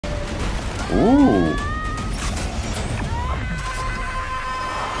Ooh.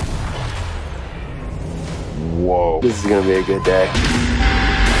 Whoa. This is gonna be a good day.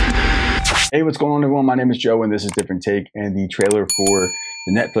 Hey, what's going on, everyone? My name is Joe, and this is Different Take, and the trailer for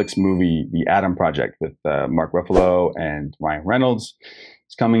the Netflix movie, The Adam Project, with Mark Ruffalo and Ryan Reynolds.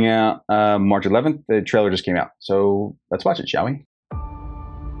 It's coming out March 11th. The trailer just came out, so let's watch it, shall we?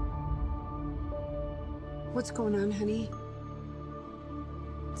 What's going on, honey?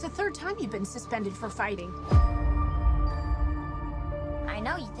 It's the third time you've been suspended for fighting. I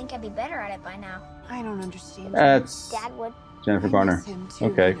know, you'd think I'd be better at it by now. I don't understand. That's Dad would. Jennifer I Garner. miss him too,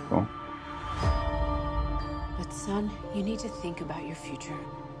 Okay, you know. cool. But son, you need to think about your future.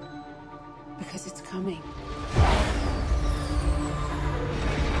 Because it's coming.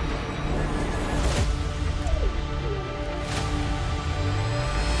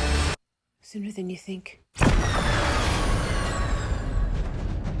 Sooner than you think.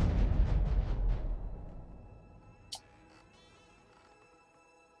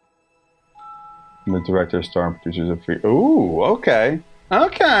 The director, star, and producers of Free. Ooh, okay.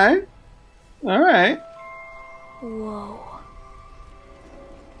 Okay. All right. Whoa.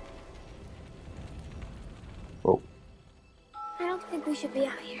 Oh. I don't think we should be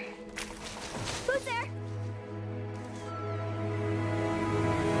out here. Who's there?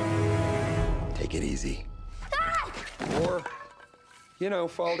 Take it easy. Or, you know,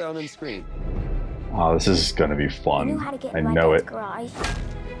 fall down and scream. Oh, this is gonna be I knew fun. how to get I in my know dad's it. garage.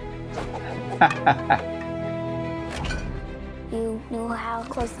 You knew how to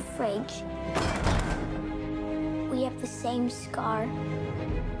close the fridge. We have the same scar.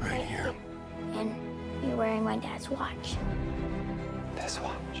 Right here. And you're wearing my dad's watch. This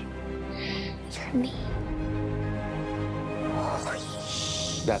watch. You're me.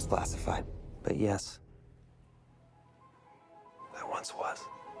 That's classified. But yes. That once was.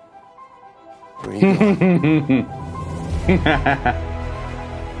 Where are you going?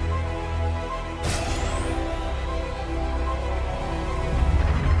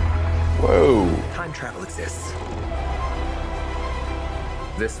 Whoa. Time travel exists.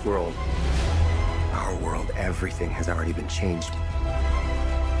 This world, our world, everything has already been changed.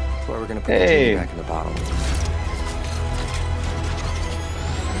 That's why we're gonna put the Hey. genie back in the bottle.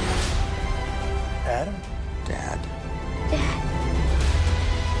 Adam? Dad. Dad.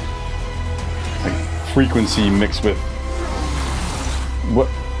 Like frequency mixed with what?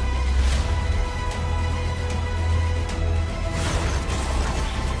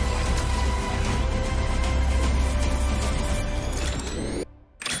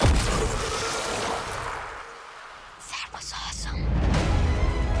 That was awesome.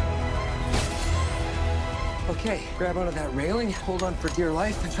 Okay, grab onto that railing, hold on for dear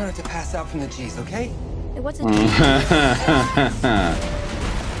life, and try not to pass out from the G's, okay? Hey, what's a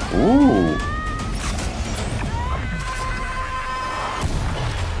Ooh.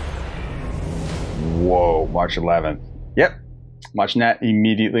 Whoa, March 11th. Yep. Watching that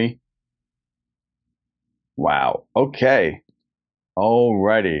immediately. Wow. Okay.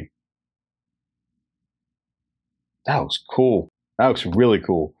 Alrighty. That was cool. That looks really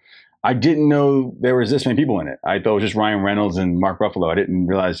cool. I didn't know there was this many people in it. I thought it was just Ryan Reynolds and Mark Ruffalo. I didn't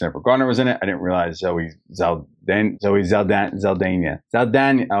realize Jennifer Garner was in it. I didn't realize Zoe Saldana. Oh,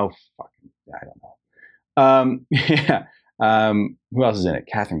 fucking, I don't know. Yeah. Who else is in it?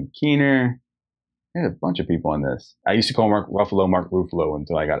 Catherine Keener. There's a bunch of people in this. I used to call Mark Ruffalo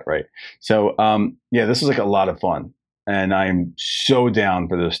until I got it right. So, yeah, this was like a lot of fun. And I'm so down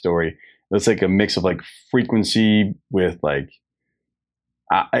for this story. It's like a mix of like frequency with like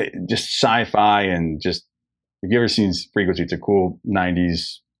just sci-fi and just, if you ever seen Frequency, it's a cool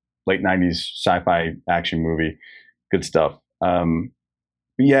 90s, late 90s sci-fi action movie. Good stuff. But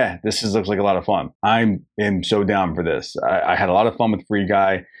yeah, looks like a lot of fun. I am so down for this. I had a lot of fun with Free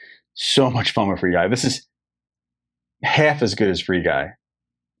Guy. So much fun with Free Guy. This is half as good as Free Guy.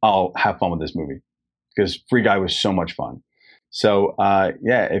 I'll have fun with this movie because Free Guy was so much fun. So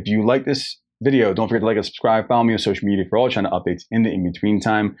yeah, if you like this video, don't forget to like and subscribe. Follow me on social media for all channel updates in the in-between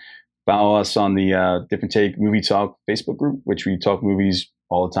time. Follow us on the Different Take Movie Talk Facebook group, which we talk movies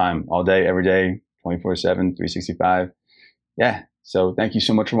all the time, all day, every day, 24/7, 365. Yeah, so thank you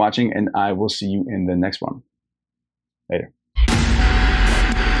so much for watching, and I will see you in the next one. Later.